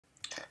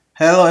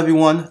Hello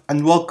everyone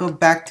and welcome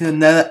back to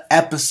another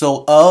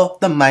episode of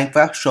the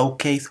Minecraft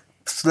Showcase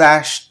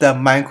slash the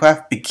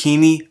Minecraft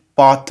Bikini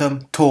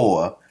Bottom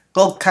Tour.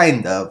 Well,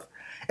 kind of.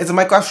 It's a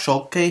Minecraft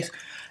Showcase.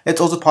 It's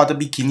also part of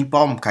Bikini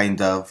Bottom,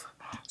 kind of.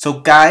 So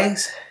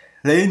guys,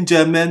 ladies and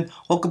gentlemen,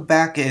 welcome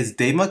back. It is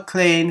Dave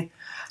McLean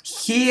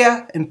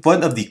here in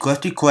front of the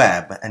Krusty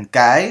Krab. And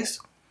guys,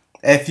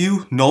 if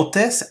you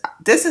notice,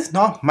 this is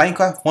not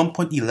Minecraft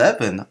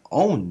 1.11.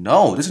 Oh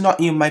no, this is not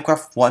even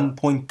Minecraft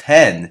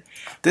 1.10.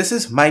 This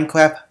is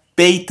Minecraft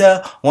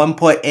Beta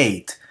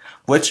 1.8,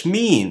 which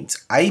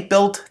means I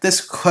built this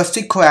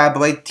Krusty Krab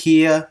right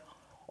here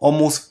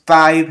almost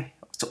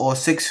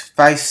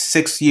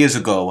 6 years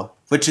ago,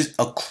 which is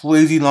a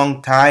crazy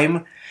long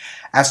time.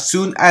 As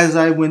soon as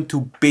I went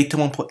to Beta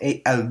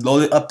 1.8 and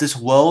loaded up this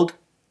world,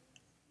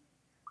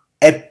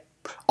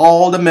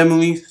 all the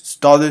memories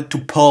started to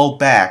pull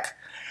back.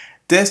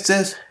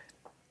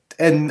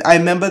 And I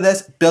remember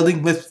this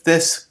building with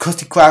this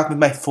Krusty Krab with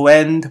my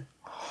friend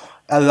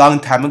a long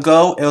time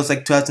ago. It was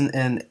like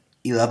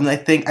 2011, I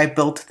think. I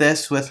built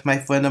this with my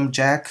friend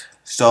Jack.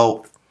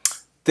 So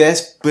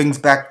this brings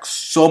back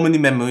so many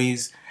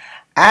memories,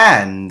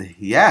 and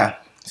yeah.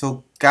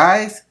 So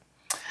guys,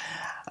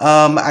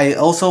 I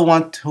also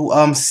want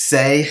to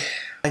say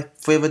my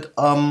favorite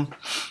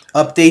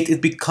update is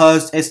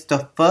because it's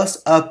the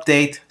first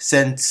update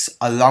since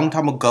a long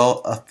time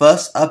ago. A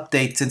first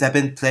update since I've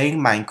been playing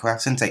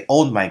Minecraft, since I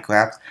owned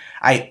Minecraft.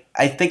 I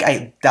think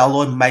I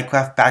downloaded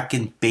Minecraft back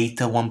in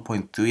beta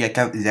 1.3. I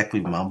can't exactly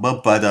remember,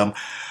 but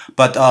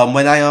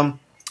when I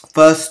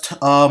this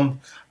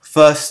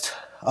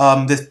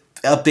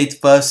update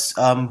first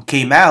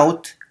came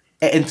out,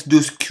 it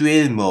introduced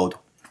creative mode.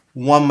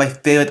 One of my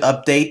favorite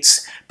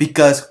updates,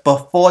 because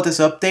before this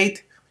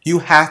update you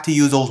have to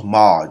use those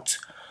mods.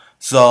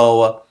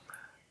 So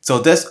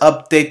this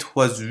update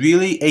was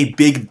really a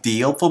big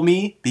deal for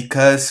me,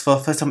 because for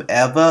the first time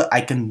ever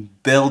I can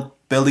build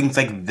buildings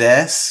like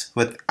this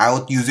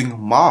without using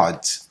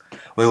mods,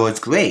 which was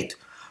great.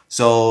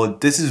 So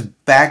this is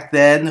back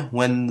then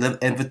when the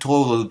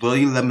inventory was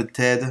really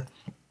limited.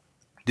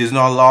 There's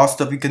not a lot of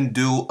stuff you can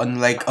do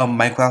unlike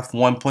Minecraft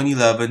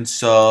 1.11,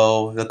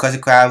 so the Krusty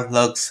Krab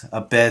looks a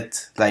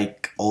bit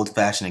like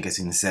old-fashioned, I guess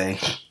you can say.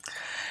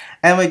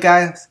 Anyway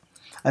guys,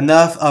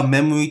 enough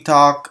memory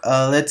talk.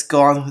 Let's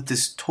go on with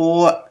this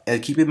tour.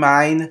 Keep in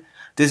mind,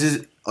 this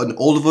is an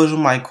older version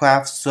of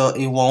Minecraft, so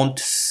it won't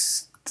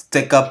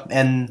stick up,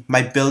 and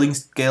my building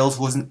skills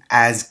wasn't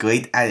as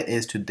great as it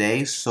is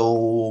today,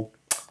 so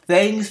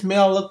things may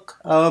not look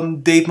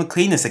Dave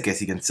McLean-ish, I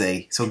guess you can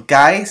say. So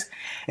guys,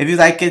 if you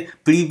like it,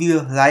 please leave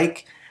a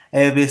like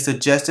if it's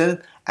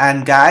suggested.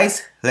 And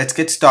guys, let's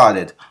get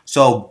started.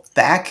 So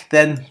back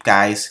then,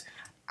 guys,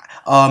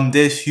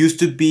 this used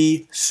to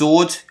be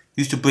swords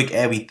used to break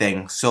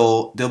everything.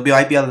 So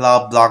might be a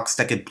lot of blocks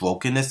that get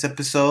broken this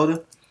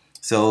episode.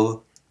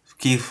 So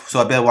I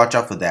better watch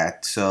out for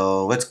that.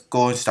 So let's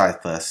go and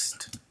start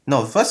first.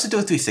 No, first to do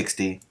a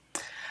 360.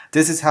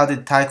 This is how the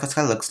entire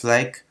Krusty looks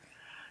like.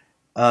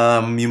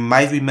 You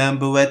might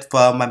remember it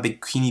from my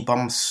Bikini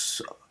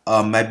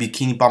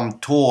Bottom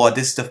tour.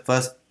 This is the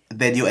first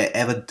video I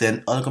ever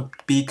did on a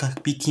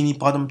Bikini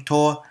Bottom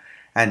tour,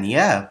 and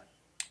yeah,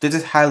 this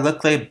is how it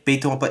looked like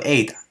Beta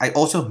 1.8. I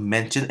also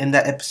mentioned in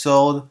that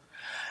episode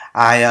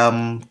I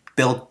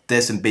built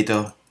this in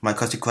my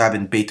Krusty Krab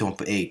in Beta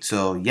 1.8.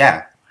 So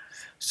yeah,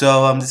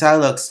 so this is how it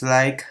looks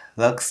like.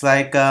 Looks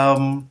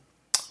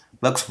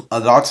a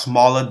lot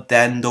smaller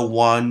than the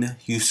one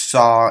you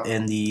saw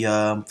in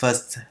the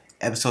first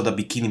episode of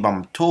Bikini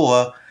Bottom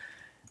tour.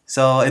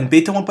 So in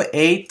Beta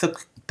 1.8, the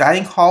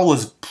dining hall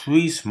was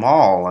pretty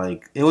small.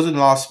 Like, it wasn't a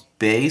lot of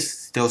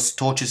space. There was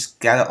torches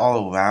scattered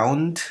all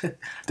around. There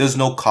was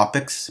no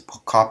carpets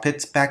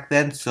back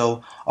then,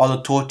 so all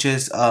the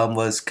torches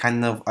was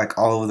kind of like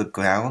all over the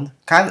ground.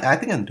 I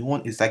think a new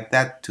one is like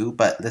that too,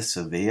 but less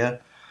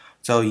severe.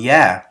 So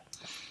yeah,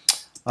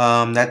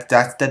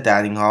 that's the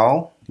dining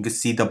hall. You can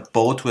see the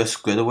boat where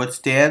Skritter would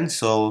stand.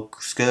 So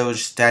Skritter would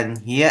stand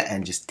here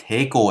and just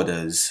take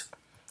orders.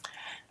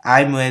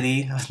 I'm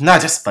ready.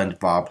 Not just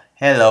Spongebob.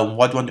 Hello,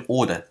 what do you want to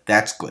order?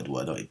 That's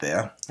Squidward right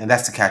there. And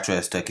that's the catch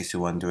register, in case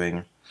you're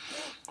wondering.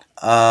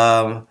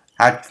 I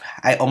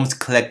almost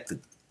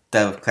collected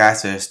the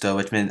cash register,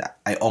 which means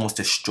I almost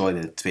destroyed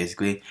it,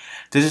 basically.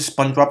 This is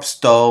SpongeBob's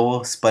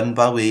stove,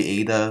 SpongeBob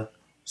radiator,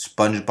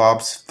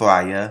 SpongeBob's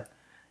fryer.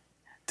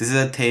 This is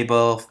a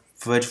table,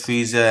 fridge,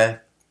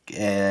 freezer,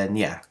 and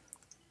yeah.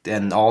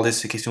 And all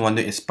this, in case you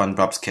wonder, is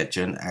SpongeBob's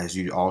kitchen, as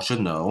you all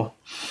should know.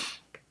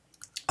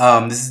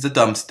 This is the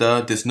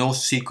dumpster. There's no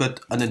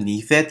secret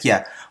underneath it.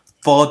 Yeah,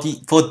 for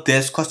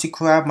this Krusty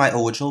Krab, my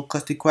original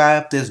Krusty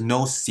Krab, there's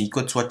no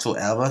secrets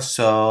whatsoever.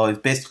 So it's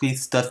basically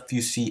stuff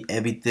you see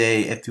every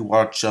day if you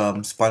watch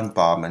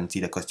SpongeBob and see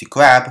the Krusty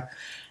Krab.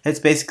 It's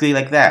basically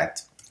like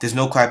that. There's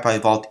no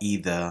Krab Vault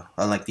either,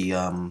 unlike my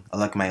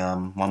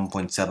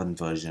 1.7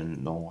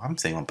 version. No, I'm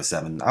saying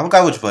 1.7. I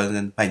forgot which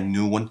version my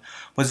new one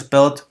was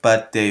built,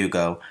 but there you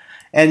go.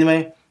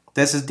 Anyway,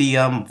 This is the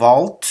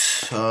vault.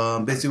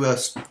 Basically where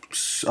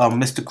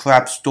Mr.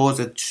 Krab stores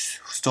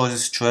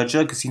his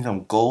treasure. You can see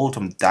some gold,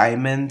 some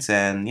diamonds,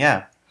 and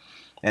yeah.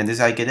 And this is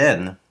how I get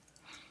in.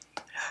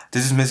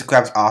 This is Mr.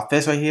 Krab's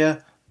office right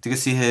here. You can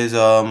see his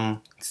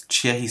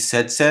chair he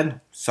sits in.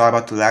 Sorry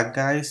about the lag,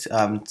 guys.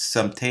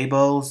 Some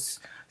tables,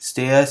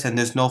 stairs, and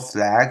there's no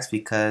flags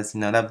because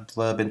that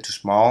would have been too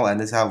small. And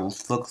this is how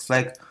roof looks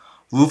like.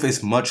 Roof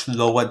is much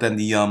lower than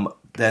the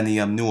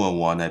newer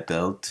one I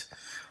built.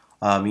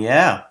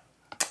 Yeah.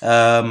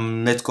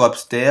 Let's go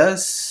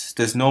upstairs.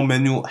 There's no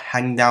menu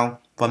hanging down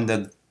from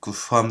the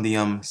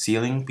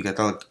ceiling because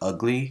that looked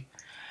ugly.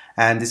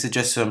 And this is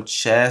just some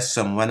chests,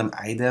 some random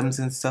items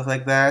and stuff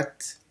like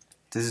that.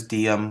 This is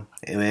the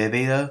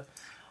elevator.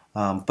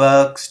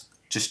 Books,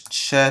 just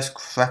chests,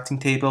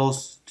 crafting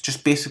tables,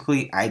 just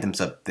basically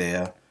items up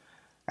there.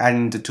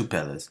 And the two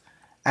pillars.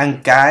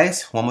 And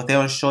guys, one more thing I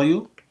want to show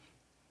you.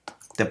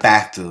 The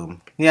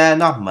bathroom. Yeah,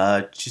 not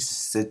much.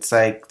 It's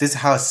like, this is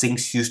how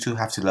sinks used to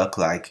have to look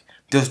like.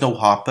 There's no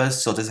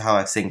hoppers, so this is how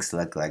a sinks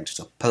look like. Just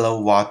a pillow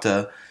of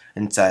water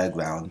inside the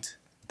ground.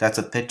 That's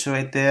a picture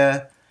right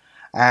there.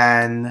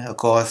 And of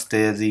course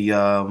there's the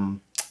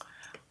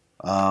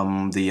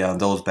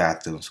those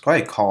bathrooms. What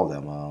do I call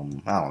them? I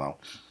don't know.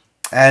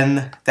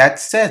 And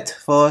that's it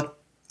for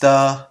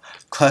the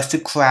Krusty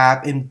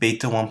Krab in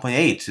beta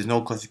 1.8. There's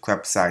no Krusty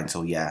Krab sign,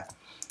 so yeah.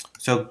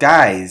 So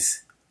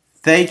guys,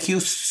 thank you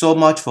so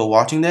much for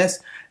watching this.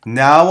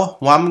 Now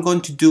what I'm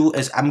going to do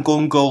is I'm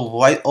going to go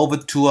right over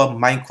to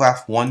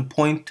Minecraft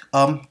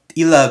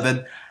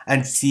 1.11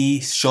 and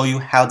show you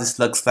how this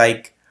looks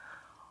like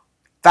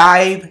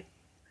 5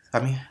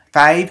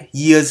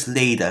 years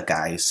later,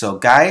 guys. So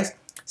guys,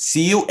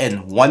 see you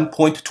in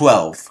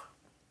 1.12.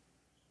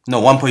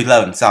 No,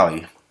 1.11,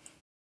 sorry.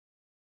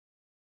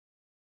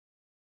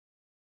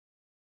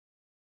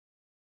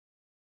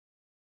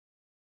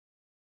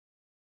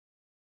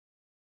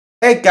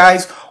 Hey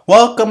guys,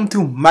 welcome to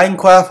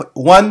Minecraft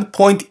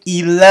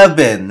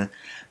 1.11.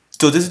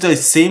 So this is the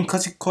same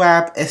Krusty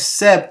Krab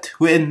except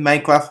we're in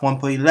Minecraft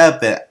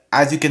 1.11.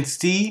 As you can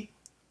see,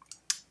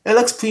 it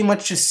looks pretty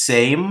much the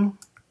same.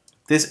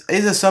 There's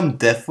some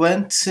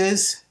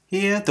differences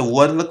here. The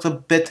wood looks a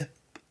bit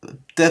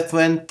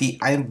different. The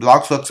iron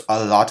blocks looks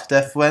a lot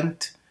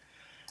different.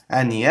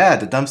 And yeah,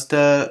 the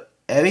dumpster,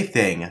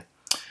 everything.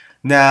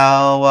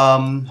 Now,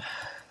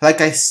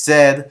 like I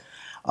said,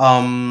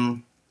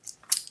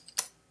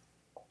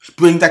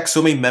 bring back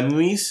so many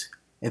memories.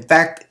 In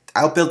fact,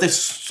 I built this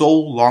so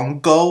long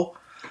ago.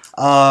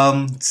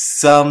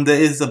 There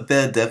is a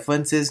bit of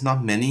differences,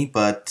 not many,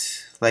 but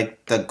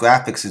like the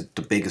graphics is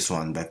the biggest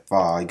one by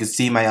far. You can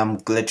see my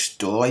glitched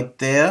door right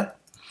there.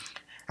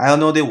 I don't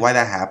know why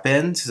that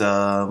happened,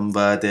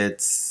 but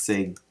it's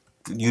a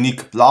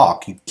unique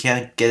block. You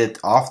can't get it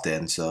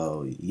often,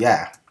 so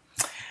yeah.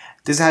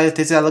 This is how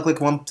I look like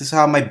this is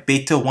how my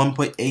beta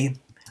 1.8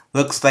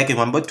 looks like in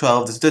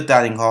 1.12. This is the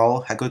dining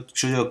hall. I could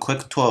show you a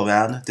quick tour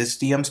around. This is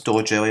the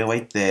storage area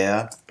right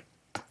there.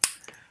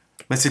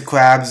 Mr.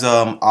 Krab's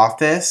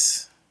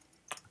office.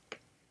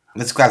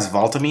 Mr. Krab's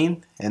vault, I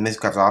mean, and Mr.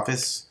 Krab's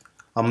office.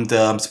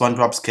 The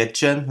Spongebob's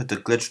kitchen with the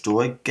glitched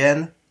door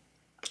again.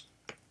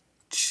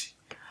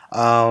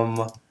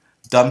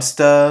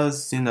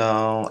 Dumpsters,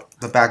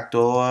 the back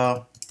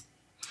door,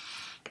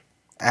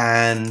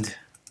 and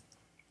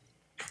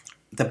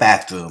the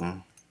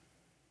bathroom.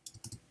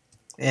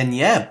 And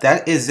yeah,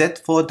 that is it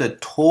for the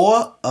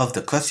tour of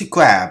the Krusty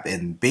Krab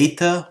in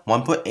beta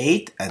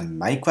 1.8 and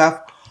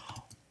Minecraft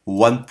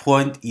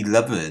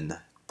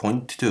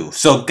 1.11.2.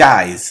 So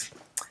guys,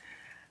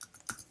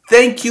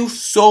 thank you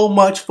so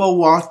much for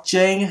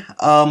watching.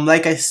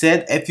 Like I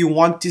said, if you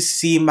want to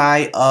see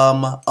my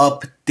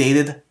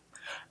updated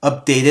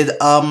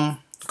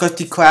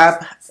Krusty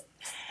Krab,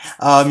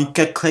 you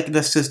can click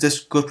the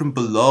description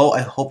below.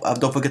 I hope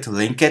don't forget to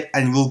link it,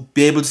 and we'll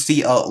be able to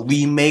see a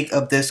remake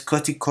of this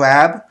Krusty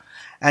Krab.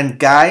 And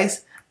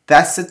guys,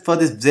 that's it for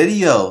this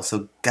video.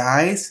 So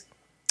guys,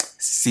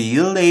 see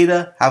you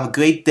later. Have a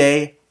great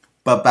day.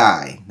 Bye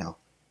bye. Now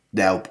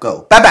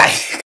go. Bye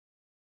bye.